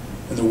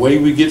 And the way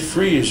we get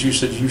free is, you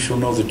said, "You shall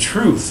know the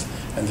truth,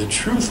 and the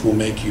truth will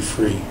make you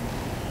free."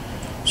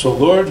 So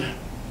Lord,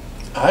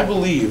 I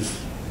believe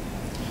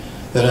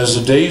that as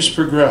the days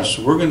progress,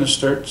 we're going to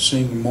start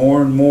seeing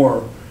more and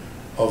more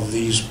of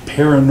these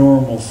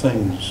paranormal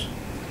things.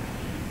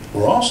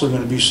 We're also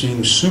going to be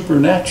seeing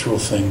supernatural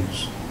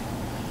things.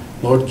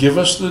 Lord, give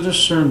us the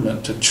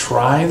discernment to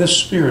try the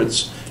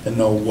spirits and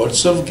know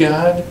what's of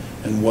God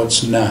and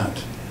what's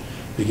not.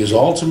 Because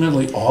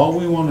ultimately, all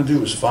we want to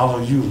do is follow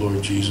you,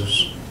 Lord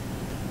Jesus.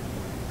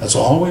 That's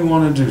all we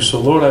want to do. So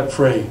Lord, I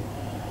pray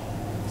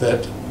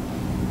that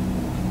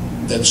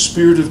that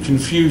spirit of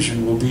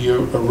confusion will be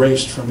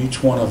erased from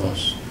each one of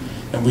us.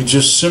 And we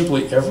just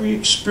simply, every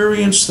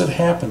experience that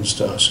happens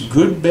to us,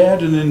 good,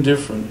 bad, and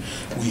indifferent,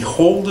 we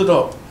hold it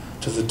up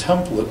to the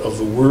template of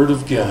the Word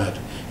of God.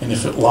 And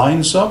if it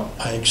lines up,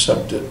 I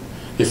accept it.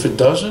 If it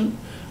doesn't,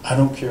 I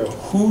don't care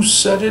who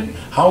said it,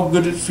 how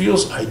good it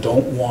feels, I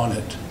don't want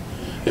it.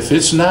 If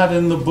it's not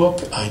in the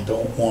book, I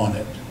don't want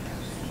it.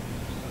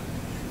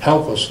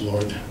 Help us,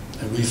 Lord.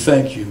 And we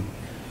thank you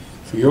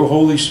for your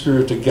Holy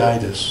Spirit to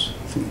guide us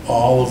through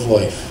all of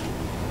life.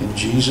 In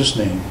Jesus'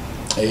 name,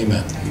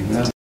 amen.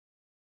 Amen.